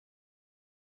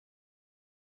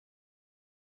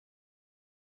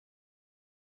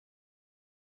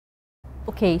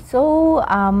Okay, so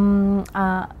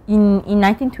in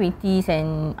 1920s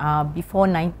and before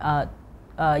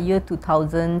year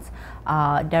 2000s,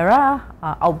 there are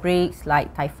outbreaks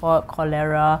like typhoid,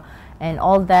 cholera, and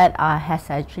all that has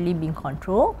actually been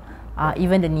controlled.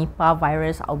 Even the Nipah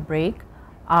virus outbreak.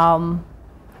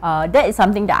 That is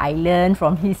something that I learned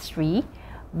from history.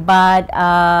 But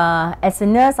as a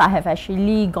nurse, I have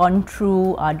actually gone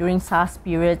through during SARS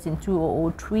periods in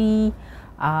 2003.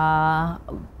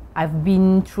 I've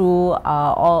been through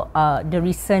all the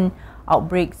recent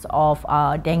outbreaks of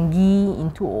dengue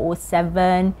in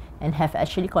 2007 and have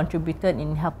actually contributed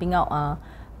in helping out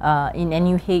in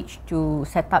NUH to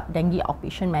set up dengue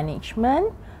outpatient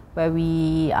management, where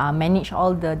we manage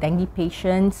all the dengue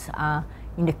patients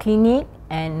in the clinic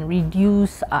and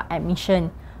reduce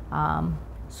admission.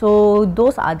 So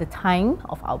those are the time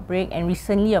of outbreak, and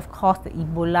recently, of course, the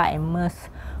Ebola and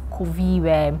MERS-CoV,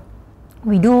 where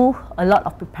we do a lot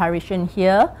of preparation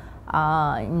here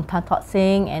in Tock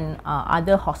Seng and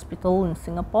other hospitals in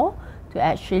Singapore to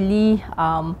actually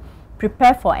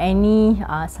prepare for any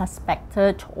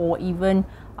suspected or even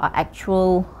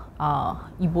actual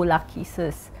Ebola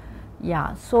cases.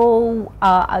 Yeah, so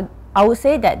I would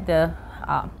say that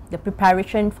the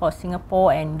preparation for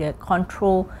Singapore and the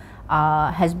control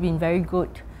has been very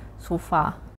good so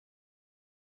far.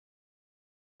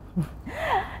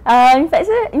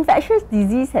 Infectious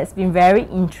disease has been very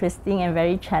interesting and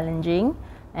very challenging,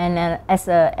 and as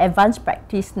an advanced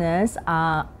practitioner,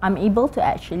 I'm able to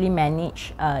actually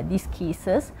manage these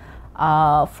cases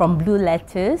from blue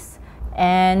letters,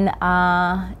 and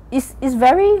it's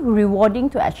very rewarding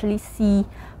to actually see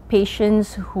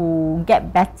patients who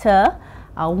get better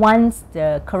once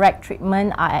the correct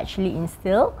treatment are actually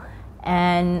instilled,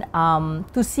 and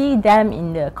to see them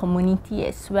in the community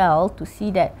as well, to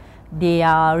see that they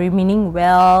are remaining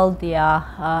well, they are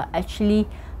actually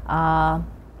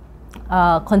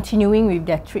continuing with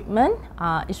their treatment,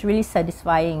 is really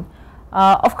satisfying.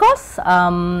 Of course,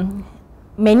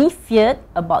 many feared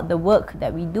about the work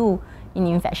that we do in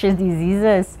infectious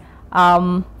diseases,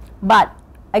 but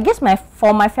I guess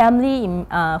for my family,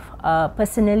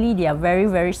 personally, they are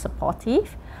very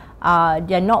supportive.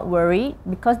 They are not worried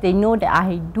because they know that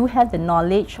I do have the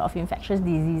knowledge of infectious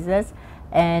diseases,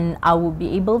 and I will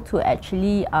be able to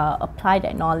actually apply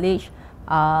that knowledge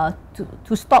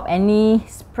to stop any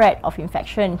spread of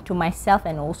infection to myself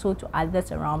and also to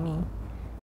others around me.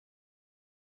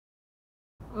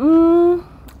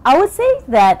 I would say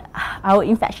that our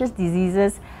infectious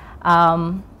diseases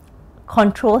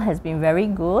control has been very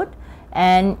good,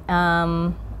 and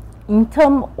in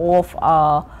terms of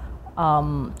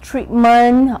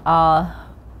treatment,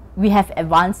 we have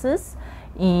advances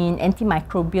in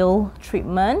antimicrobial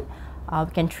treatment.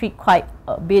 We can treat quite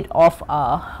a bit of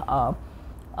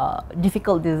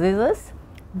difficult diseases,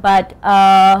 but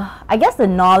I guess the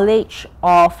knowledge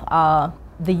of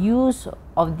the use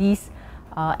of these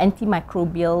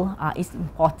antimicrobial is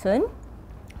important,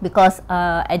 because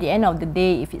at the end of the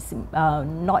day, if it's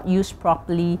not used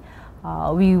properly,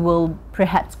 we will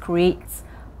perhaps create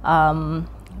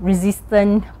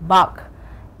resistant bug,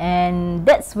 and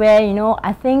that's where, you know,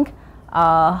 I think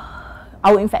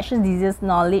our infectious disease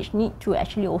knowledge need to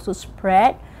actually also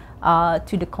spread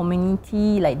to the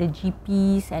community, like the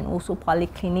GPs and also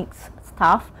polyclinics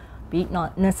staff, be it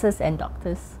nurses and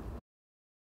doctors.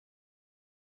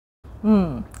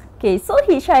 Okay, so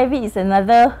HIV is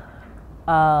another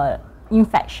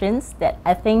infections that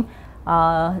I think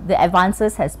the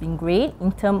advances has been great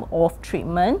in terms of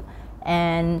treatment,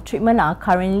 and treatment are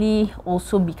currently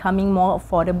also becoming more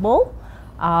affordable,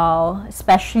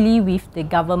 especially with the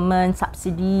government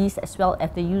subsidies as well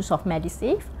as the use of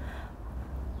Medisave.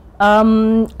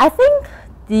 I think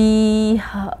the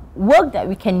work that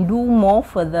we can do more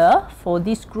further for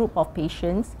this group of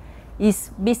patients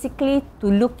is basically to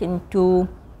look into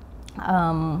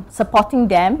supporting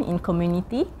them in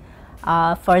community.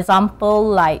 For example,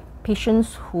 like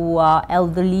patients who are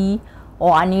elderly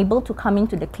or unable to come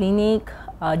into the clinic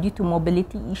due to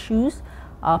mobility issues,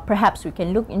 perhaps we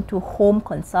can look into home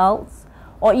consults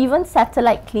or even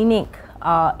satellite clinic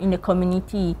in the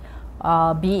community,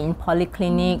 be it in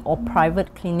polyclinic or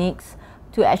private clinics,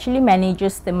 to actually manage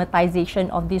stigmatization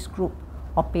of this group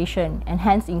of patients and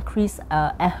hence increase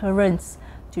adherence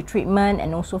to treatment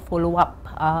and also follow-up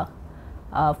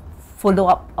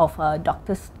of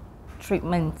doctors'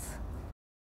 treatments.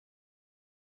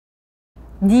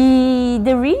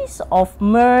 The risk of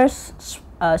MERS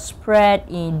spread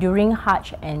during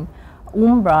Hajj and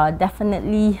Umrah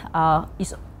definitely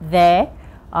is there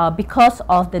because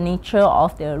of the nature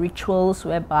of the rituals,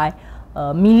 whereby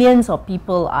millions of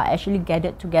people are actually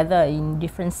gathered together in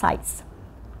different sites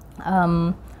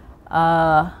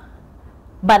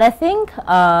But I think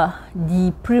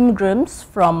the pilgrims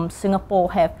from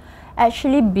Singapore have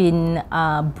actually been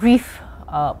briefed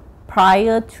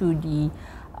prior to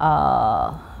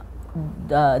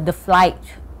the flight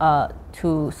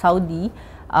to Saudi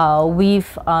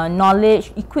with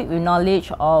knowledge, equipped with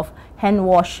knowledge of hand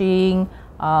washing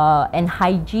and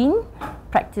hygiene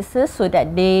practices, so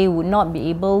that they would not be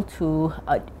able to,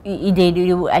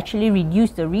 they would actually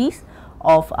reduce the risk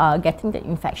of getting the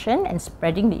infection and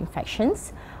spreading the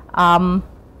infections.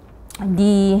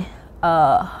 The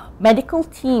medical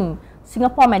team,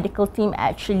 Singapore medical team,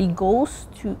 actually goes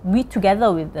to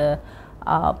together with the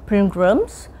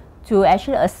pilgrims to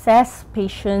actually assess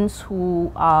patients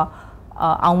who are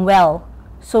unwell.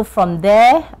 So from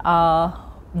there,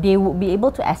 they would be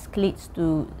able to escalate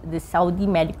to the Saudi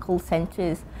medical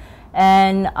centers,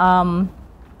 and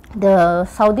the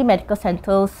Saudi medical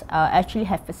centers actually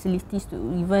have facilities to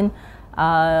even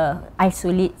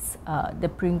isolate the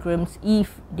pilgrims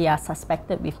if they are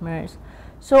suspected with MERS.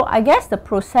 So I guess the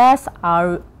process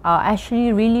are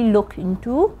actually really looked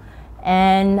into,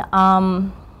 and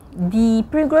the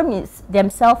pilgrims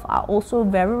themselves are also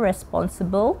very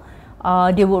responsible.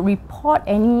 They will report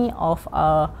any of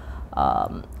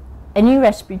any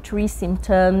respiratory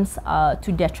symptoms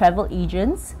to their travel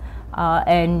agents,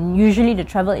 and usually the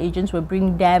travel agents will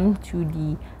bring them to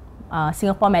the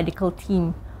Singapore medical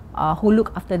team who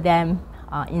look after them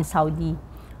in Saudi.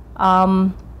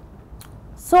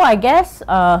 So I guess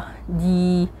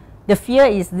the fear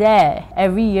is there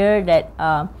every year that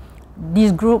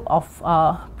this group of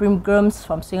pilgrims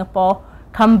from Singapore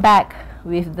come back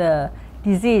with the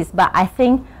disease, but I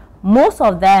think most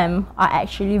of them are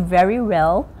actually very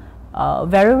well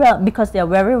because they are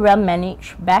very well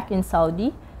managed back in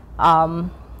Saudi,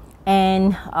 and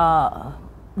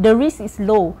the risk is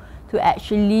low to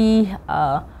actually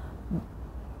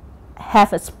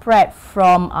have a spread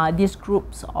from these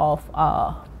groups of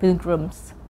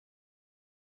pilgrims.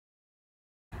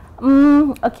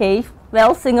 Okay,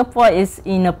 well, Singapore is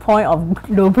in a point of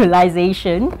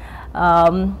globalization.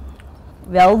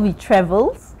 Well, we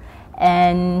travel,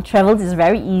 and travel is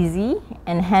very easy,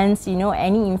 and hence, you know,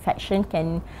 any infection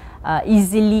can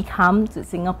easily come to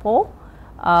Singapore.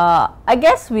 I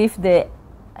guess with the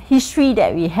history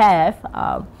that we have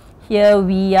here,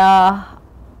 we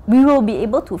will be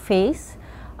able to face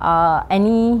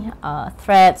any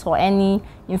threats or any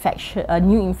infection,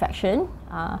 new infection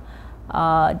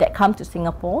that come to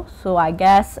Singapore. So I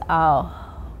guess,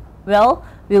 well,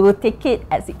 we will take it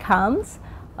as it comes.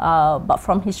 But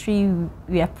from history,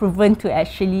 we have proven to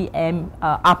actually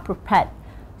are prepared.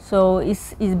 So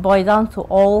it boils down to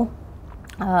all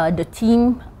the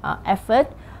team effort.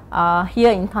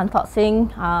 Here in Tock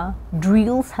Seng,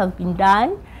 drills have been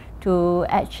done to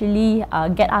actually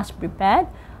get us prepared,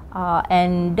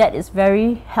 and that is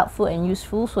very helpful and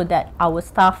useful, so that our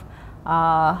staff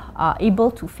are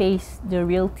able to face the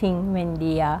real thing when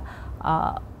they are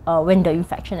when the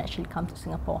infection actually comes to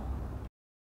Singapore.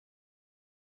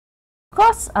 Of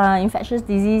course, infectious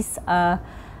disease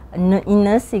in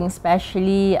nursing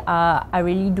especially, I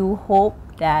really do hope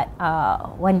that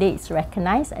one day it's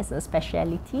recognized as a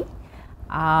specialty,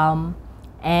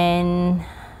 and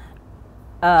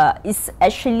it's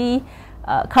actually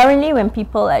currently when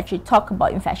people actually talk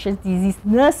about infectious disease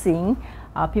nursing,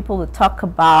 people will talk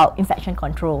about infection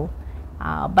control,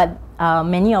 but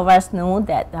many of us know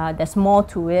that there's more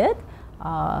to it,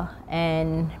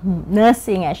 and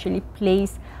nursing actually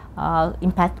plays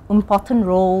important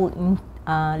role in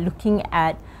looking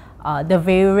at the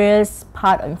various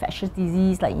part of infectious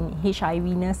disease, like in HIV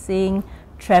nursing,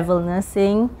 travel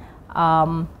nursing,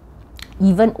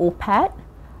 even OPAD.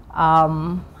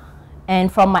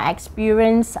 And from my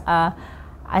experience,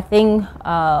 I think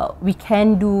we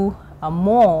can do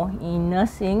more in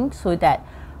nursing, so that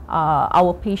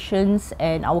our patients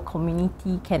and our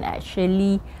community can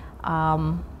actually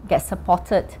get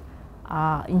supported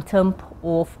in terms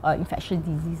of infectious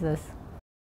diseases.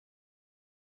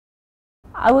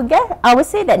 I would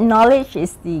say that knowledge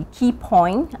is the key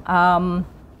point.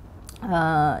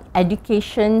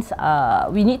 Educations,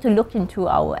 we need to look into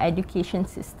our education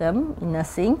system in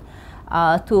nursing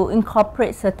to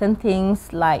incorporate certain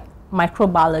things like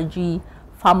microbiology,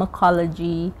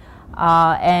 pharmacology,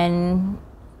 and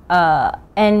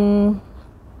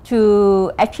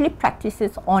to actually practice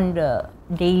it on the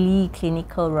daily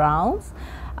clinical rounds.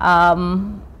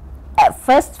 At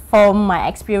first, from my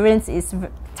experience, it's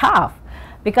tough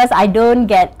because I don't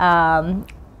get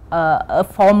a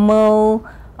formal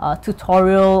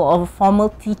tutorial or formal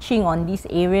teaching on these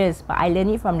areas, but I learn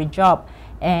it from the job.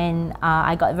 and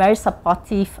I got very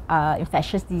supportive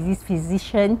infectious disease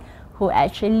physician who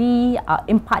actually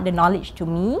impart the knowledge to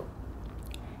me.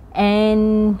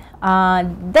 And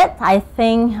that, I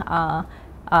think,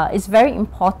 is very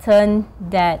important,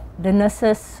 that the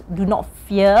nurses do not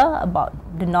fear about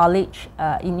the knowledge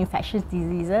in infectious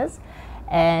diseases,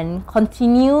 and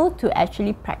continue to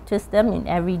actually practice them in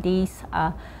everyday's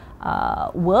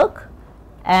work,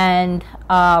 and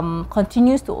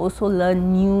continues to also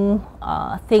learn new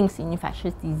things in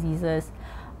infectious diseases.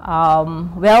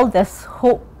 Well, there's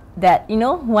hope that, you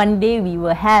know, one day we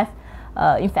will have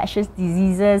infectious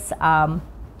diseases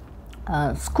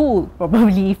school,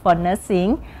 probably, for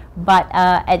nursing. But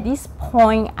at this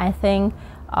point, I think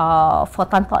for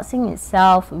Tock Seng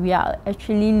itself, we are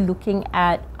actually looking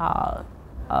at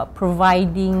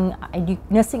providing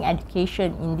nursing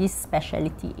education in this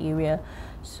specialty area.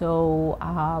 So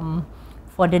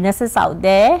for the nurses out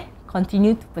there,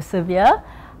 continue to persevere.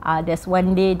 There's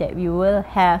one day that we will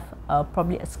have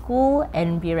probably a school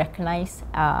and be recognized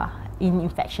in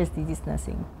infectious disease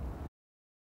nursing.